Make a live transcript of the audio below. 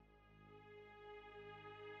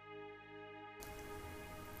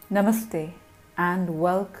Namaste and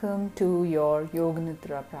welcome to your Yoga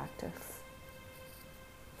Nidra practice.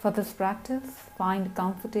 For this practice, find a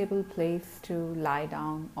comfortable place to lie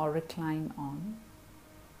down or recline on.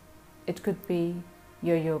 It could be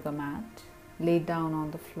your yoga mat laid down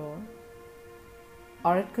on the floor,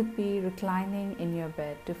 or it could be reclining in your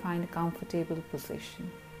bed to find a comfortable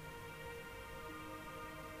position.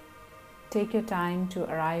 Take your time to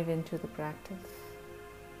arrive into the practice.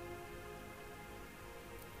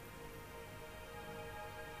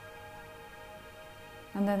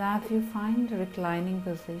 And then as you find a reclining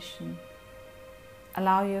position,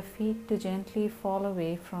 allow your feet to gently fall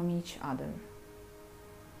away from each other.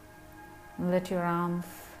 And let your arms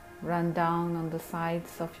run down on the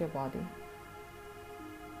sides of your body.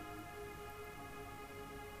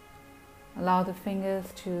 Allow the fingers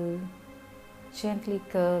to gently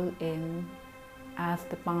curl in as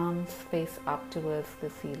the palms face up towards the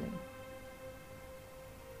ceiling.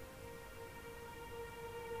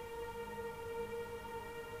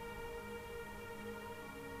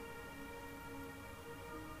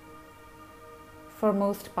 For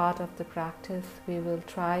most part of the practice, we will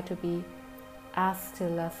try to be as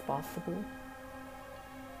still as possible.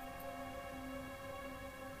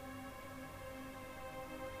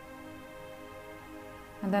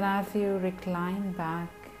 And then as you recline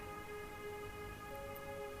back,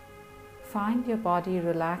 find your body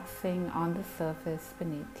relaxing on the surface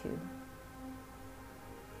beneath you.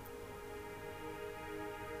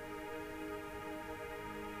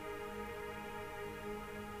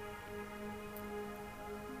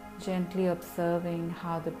 Gently observing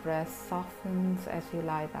how the breast softens as you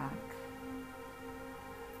lie back.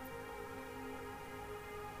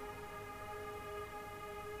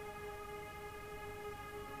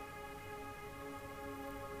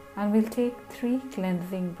 And we'll take 3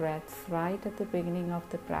 cleansing breaths right at the beginning of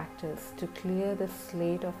the practice to clear the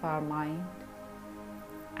slate of our mind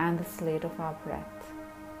and the slate of our breath.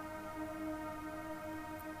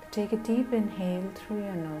 Take a deep inhale through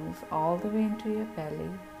your nose all the way into your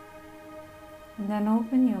belly. And then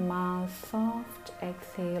open your mouth, soft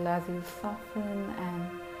exhale as you soften and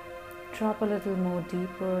drop a little more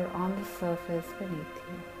deeper on the surface beneath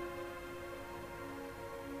you.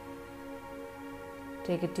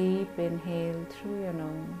 Take a deep inhale through your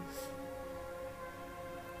nose.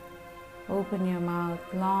 Open your mouth,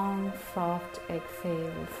 long, soft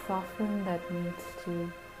exhale, soften that needs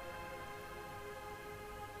to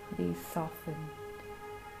be softened.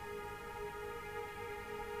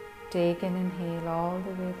 Take an inhale all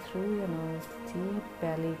the way through your nose, deep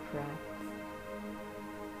belly breath.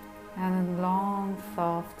 And a long,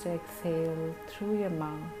 soft exhale through your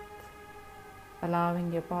mouth,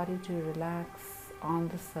 allowing your body to relax on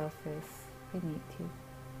the surface beneath you.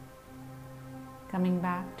 Coming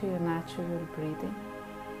back to your natural breathing.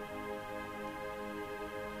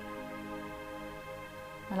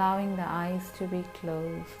 Allowing the eyes to be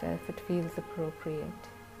closed if it feels appropriate.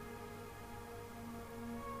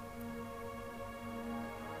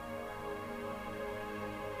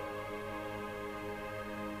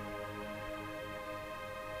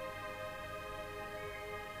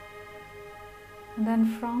 And then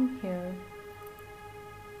from here,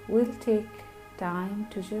 we'll take time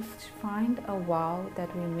to just find a vow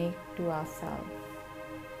that we make to ourselves.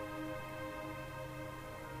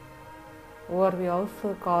 What we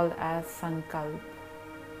also call as sankalp.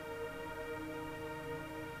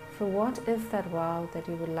 So what is that vow that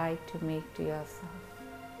you would like to make to yourself?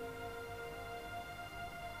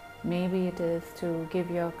 Maybe it is to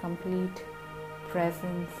give your complete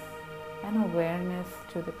presence and awareness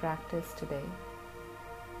to the practice today.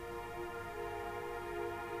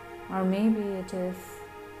 Or maybe it is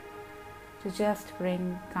to just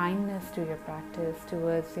bring kindness to your practice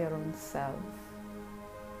towards your own self.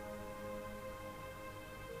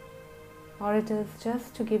 Or it is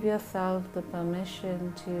just to give yourself the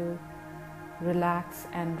permission to relax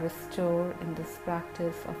and restore in this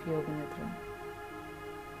practice of Yoga Nidra.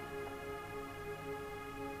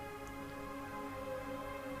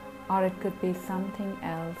 Or it could be something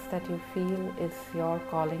else that you feel is your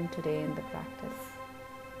calling today in the practice.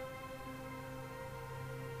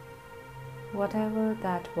 Whatever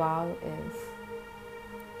that vow is,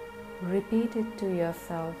 repeat it to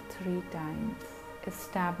yourself 3 times,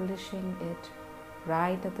 establishing it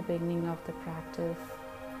right at the beginning of the practice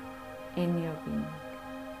in your being.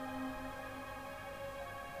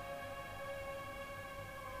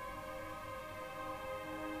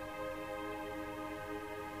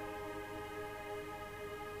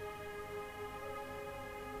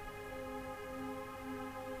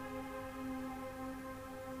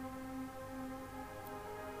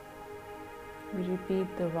 we repeat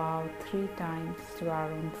the vow 3 times to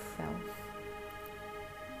our own self.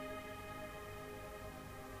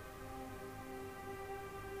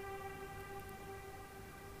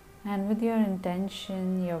 And with your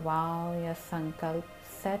intention, your vow, your sankalp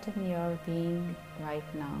set in your being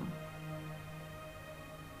right now,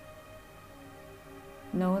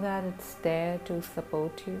 know that it's there to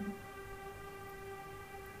support you.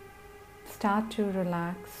 Start to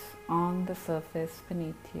relax on the surface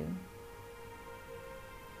beneath you.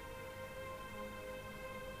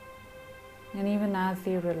 And even as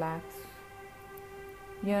you relax,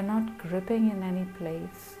 you are not gripping in any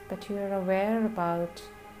place, but you are aware about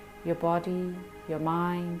your body, your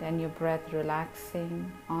mind, and your breath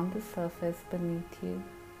relaxing on the surface beneath you,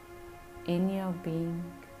 in your being.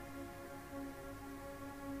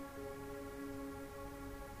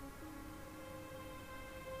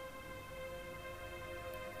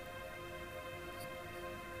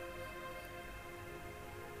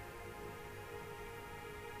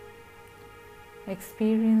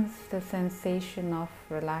 Experience the sensation of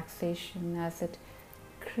relaxation as it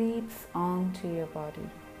creeps onto your body.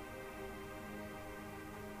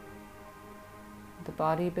 The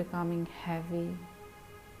body becoming heavy.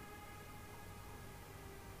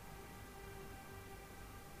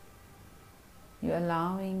 You're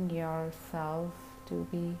allowing yourself to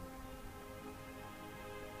be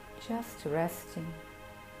just resting.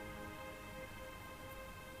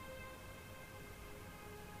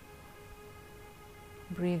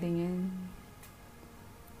 Breathing in,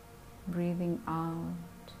 breathing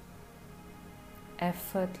out,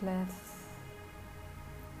 effortless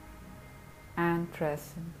and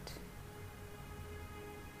present.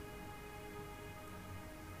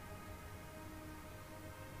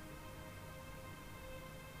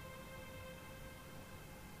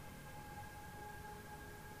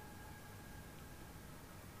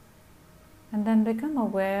 And then become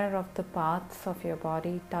aware of the parts of your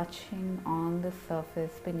body touching on the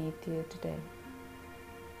surface beneath you today.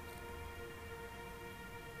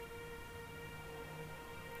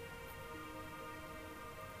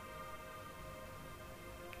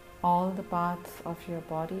 All the parts of your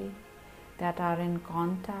body that are in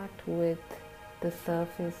contact with the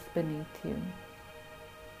surface beneath you.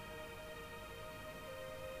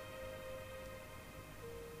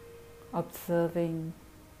 Observing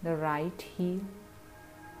the right heel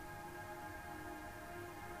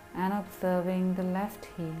and observing the left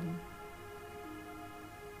heel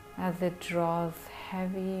as it draws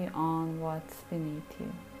heavy on what's beneath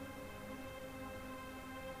you.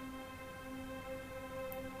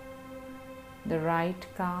 The right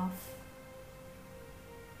calf,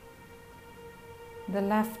 the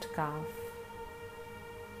left calf,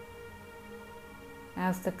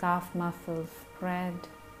 as the calf muscles spread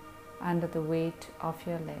under the weight of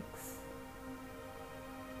your legs.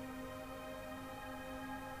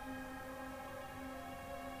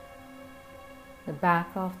 The back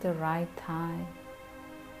of the right thigh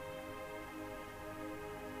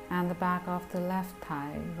and the back of the left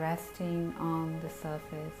thigh resting on the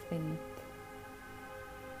surface beneath.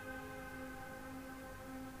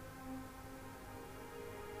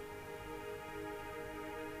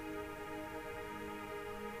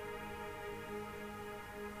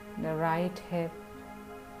 The right hip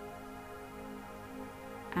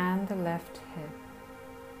and the left hip.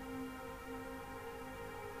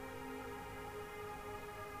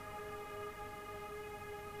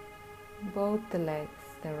 Both the legs,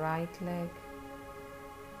 the right leg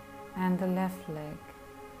and the left leg,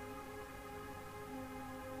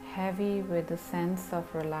 heavy with a sense of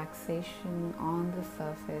relaxation on the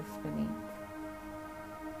surface beneath.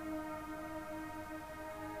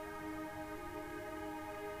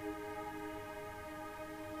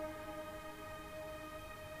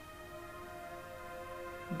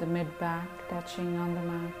 The mid-back touching on the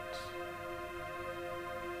mat.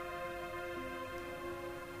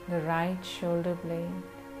 The right shoulder blade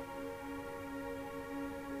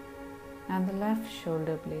and the left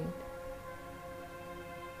shoulder blade.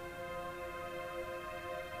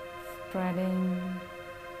 Spreading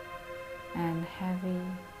and heavy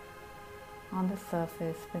on the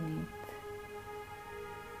surface beneath.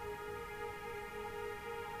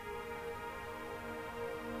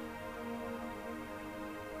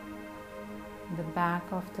 The back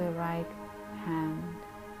of the right hand,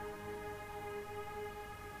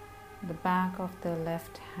 the back of the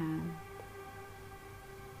left hand,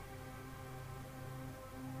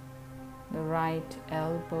 the right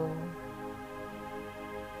elbow,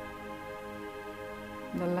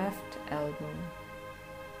 the left elbow,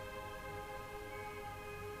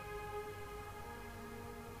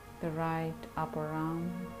 the right upper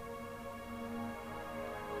arm,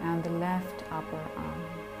 and the left upper arm,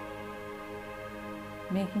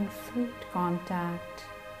 making sweet contact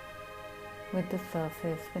with the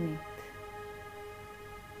surface beneath.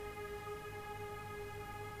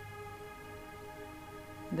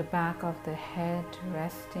 The back of the head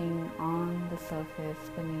resting on the surface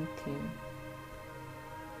beneath you.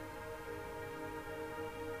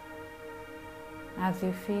 As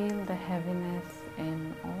you feel the heaviness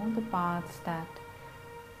in all the parts that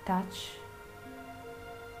touch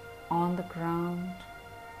on the ground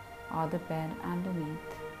or the bed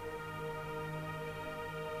underneath.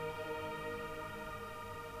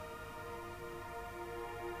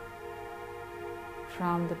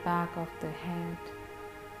 From the back of the head,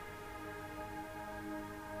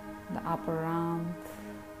 the upper arms,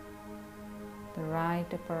 the right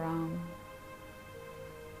upper arm,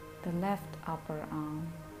 the left upper arm,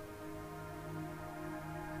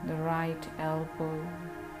 the right elbow,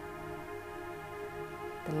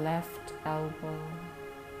 the left elbow,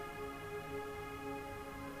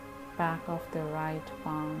 back of the right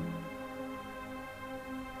palm,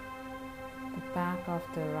 the back of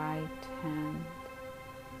the right hand,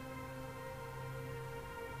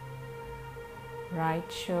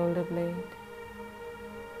 right shoulder blade,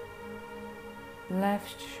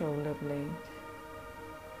 left shoulder blade,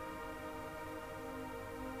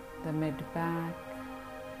 the mid-back,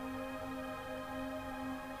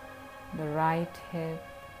 the right hip,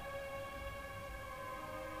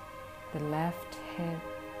 the left hip,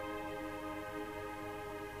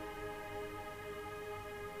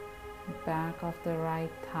 the back of the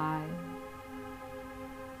right thigh,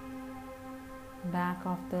 back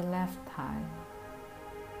of the left thigh,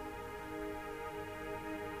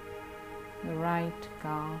 the right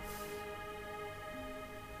calf,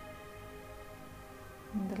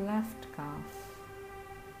 and the left calf,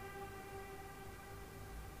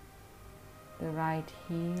 the right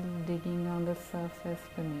heel digging on the surface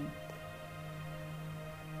beneath,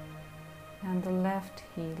 and the left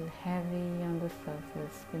heel heavy on the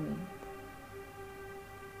surface beneath.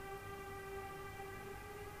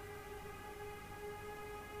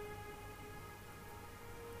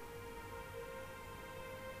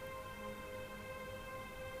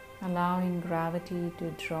 Allowing gravity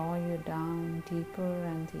to draw you down deeper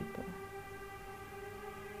and deeper.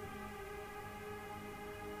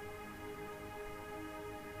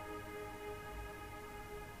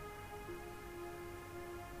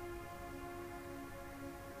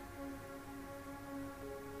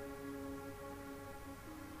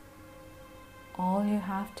 All you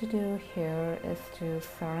have to do here is to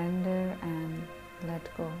surrender and let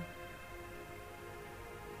go.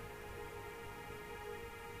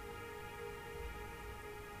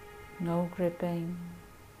 No gripping,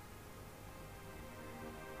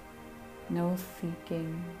 no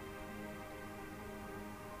seeking,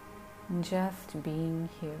 just being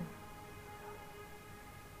here.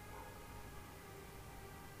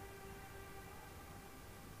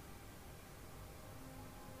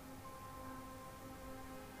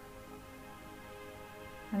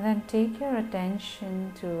 And then take your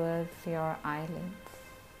attention towards your eyelids.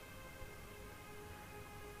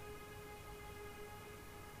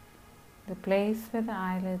 The place where the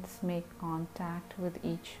eyelids make contact with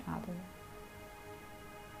each other.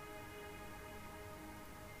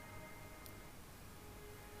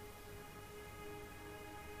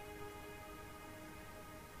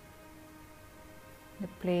 The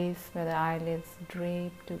place where the eyelids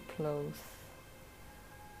drape to close.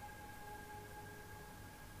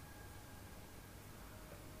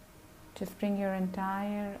 Just bring your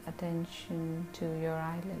entire attention to your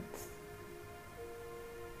eyelids.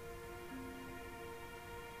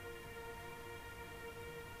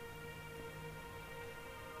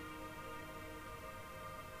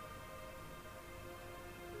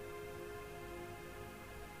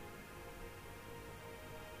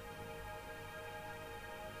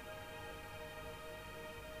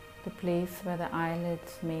 The place where the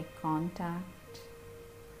eyelids make contact.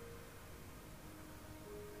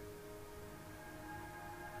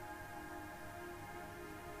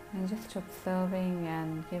 And just observing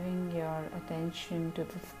and giving your attention to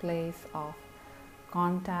this place of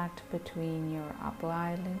contact between your upper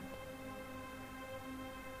eyelid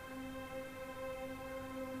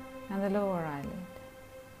and the lower eyelid.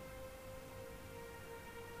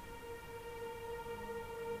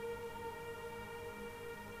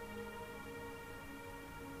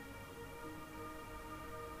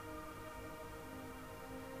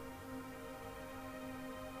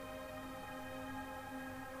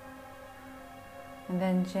 And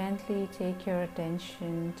then gently take your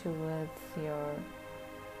attention towards your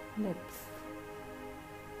lips.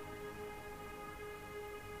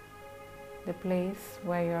 the place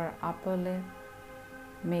where your upper lip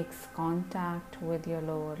makes contact with your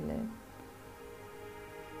lower lip.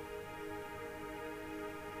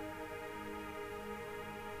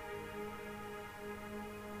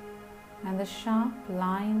 And the sharp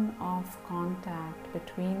line of contact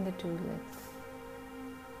between the two lips.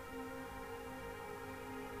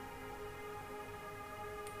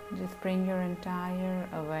 Just bring your entire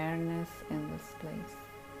awareness in this place.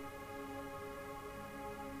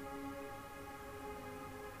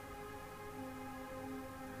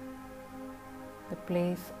 The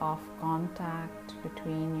place of contact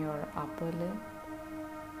between your upper lip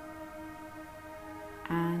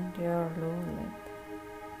and your lower lip.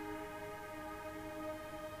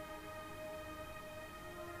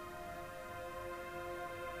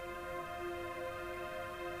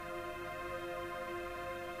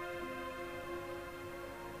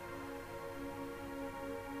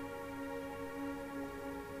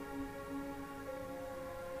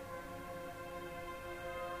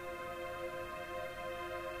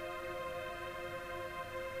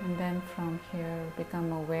 And then from here,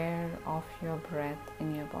 become aware of your breath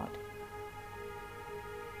in your body.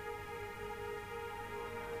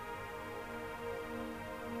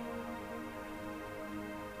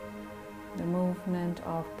 The movement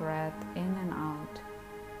of breath in and out.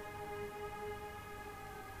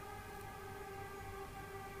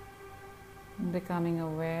 Becoming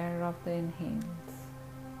aware of the inhales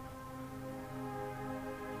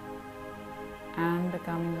and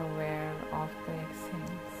becoming aware of the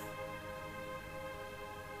exhales.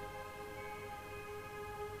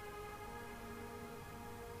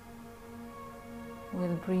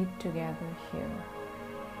 We'll breathe together here.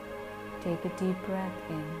 Take a deep breath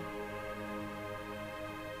in,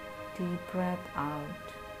 deep breath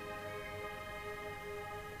out.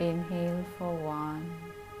 Inhale for 1,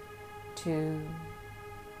 2,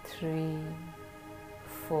 3,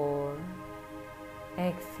 4.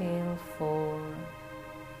 Exhale 4,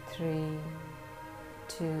 3,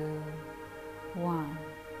 2, 1.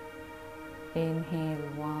 Inhale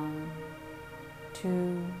 1,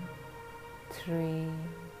 2, 3,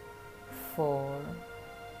 4.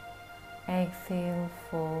 Exhale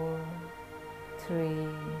 4, 3,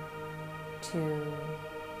 2,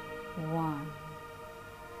 1.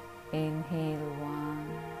 Inhale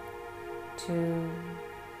 1, 2,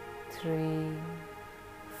 3,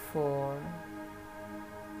 4.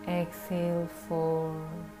 Exhale 4,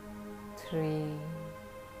 3,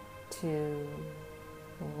 2,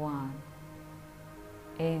 1.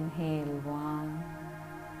 Inhale 1,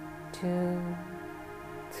 2,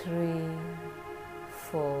 3,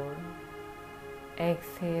 4.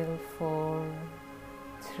 Exhale 4,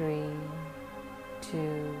 3,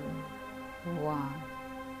 2, 1.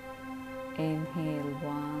 Inhale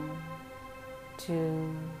 1,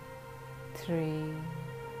 2, 3,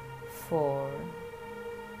 4.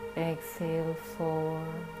 Exhale 4,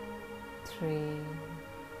 3,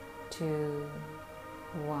 2,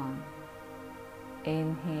 1.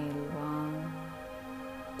 Inhale 1,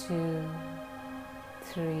 2,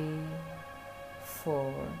 3,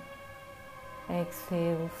 4.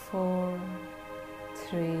 Exhale 4,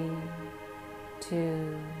 3,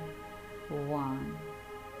 2, 1.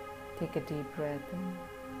 Take a deep breath in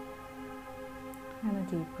and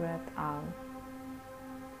a deep breath out.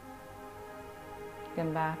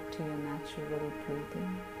 Come back to your natural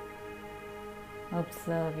breathing.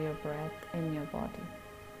 Observe your breath in your body.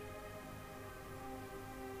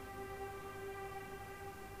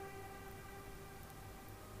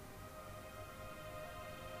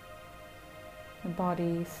 The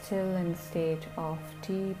body is still in a state of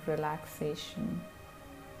deep relaxation,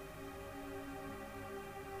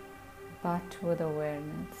 but with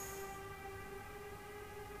awareness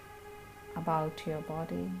about your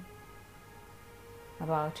body,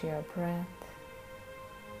 about your breath,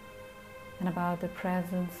 and about the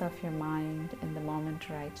presence of your mind in the moment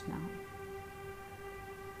right now.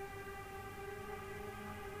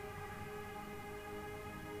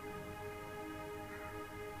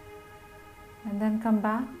 And then come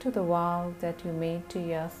back to the vow that you made to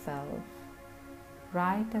yourself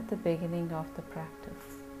right at the beginning of the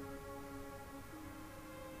practice.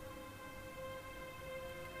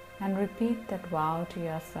 And repeat that vow to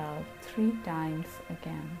yourself 3 times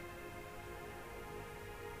again.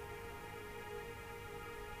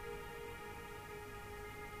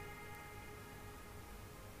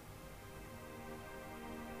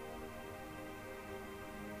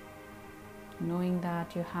 Knowing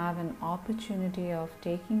that you have an opportunity of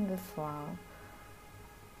taking this vow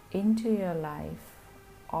into your life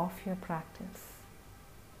of your practice.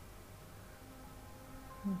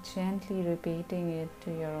 Gently repeating it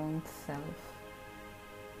to your own self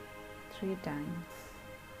 3 times.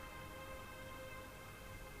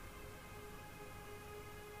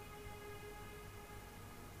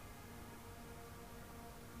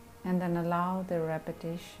 And then allow the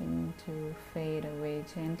repetition to fade away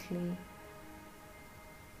gently,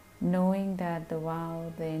 knowing that the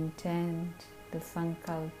vow, the intent, the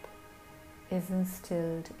sankalp is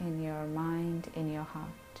instilled in your mind, in your heart.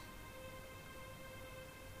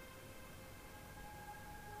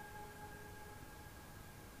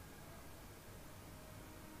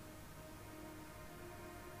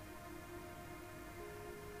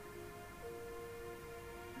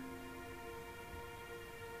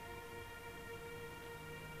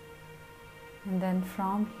 And then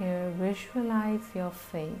from here, visualize your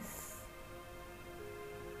face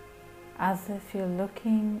as if you're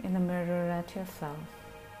looking in the mirror at yourself.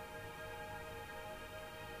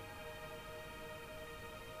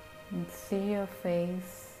 And see your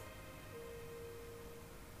face,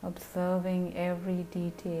 observing every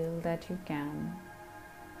detail that you can,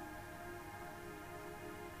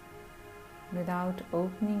 without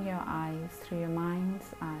opening your eyes through your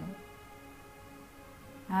mind's eye,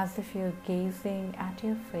 as if you're gazing at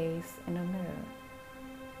your face in a mirror.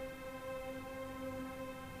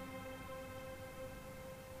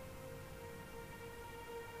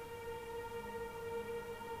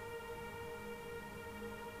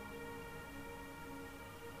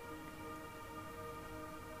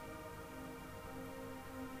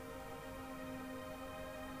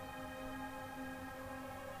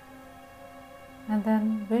 And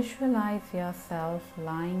then visualize yourself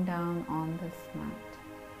lying down on this mat,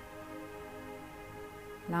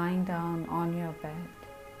 lying down on your bed,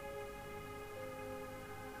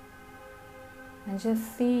 and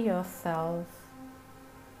just see yourself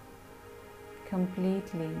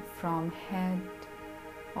completely from head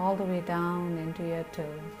all the way down into your toes,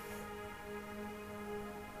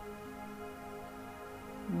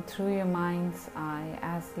 and through your mind's eye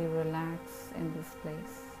as you relax in this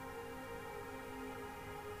place.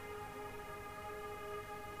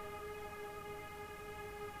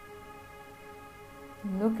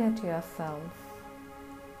 Look at yourself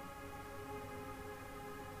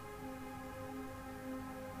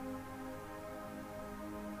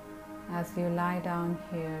as you lie down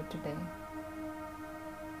here today.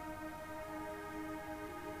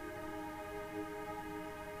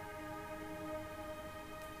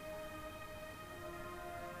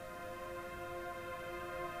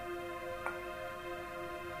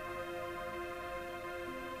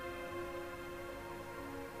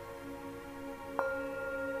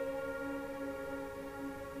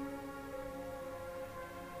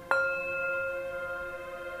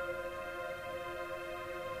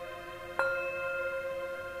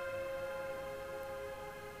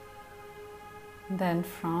 Then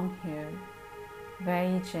from here,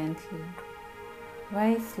 very gently,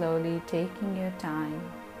 very slowly, taking your time,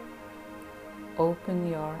 open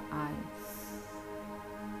your eyes.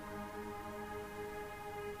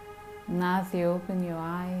 And as you open your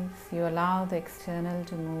eyes, you allow the external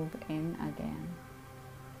to move in again,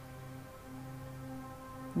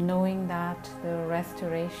 knowing that the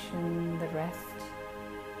restoration, the rest,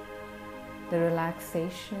 the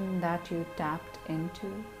relaxation that you tapped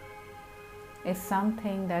into is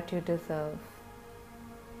something that you deserve,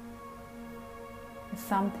 is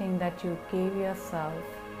something that you gave yourself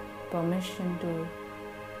permission to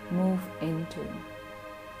move into,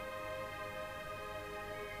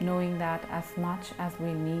 knowing that as much as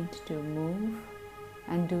we need to move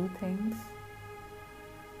and do things,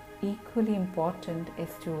 equally important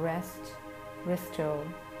is to rest, restore,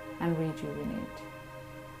 and rejuvenate.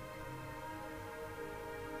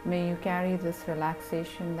 May you carry this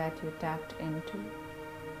relaxation that you tapped into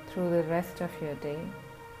through the rest of your day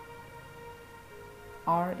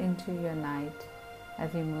or into your night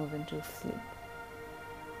as you move into sleep.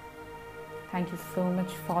 Thank you so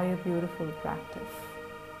much for your beautiful practice.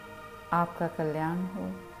 आपका कल्याण हो,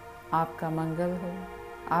 आपका मंगल हो,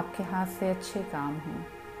 आपके हाथ से अच्छे काम हो,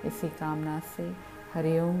 इसी कामना से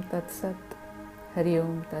हरि ओम तत्सत, हरि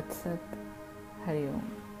ओम तत्सत, हरि ओम.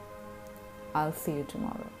 I'll see you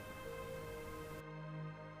tomorrow.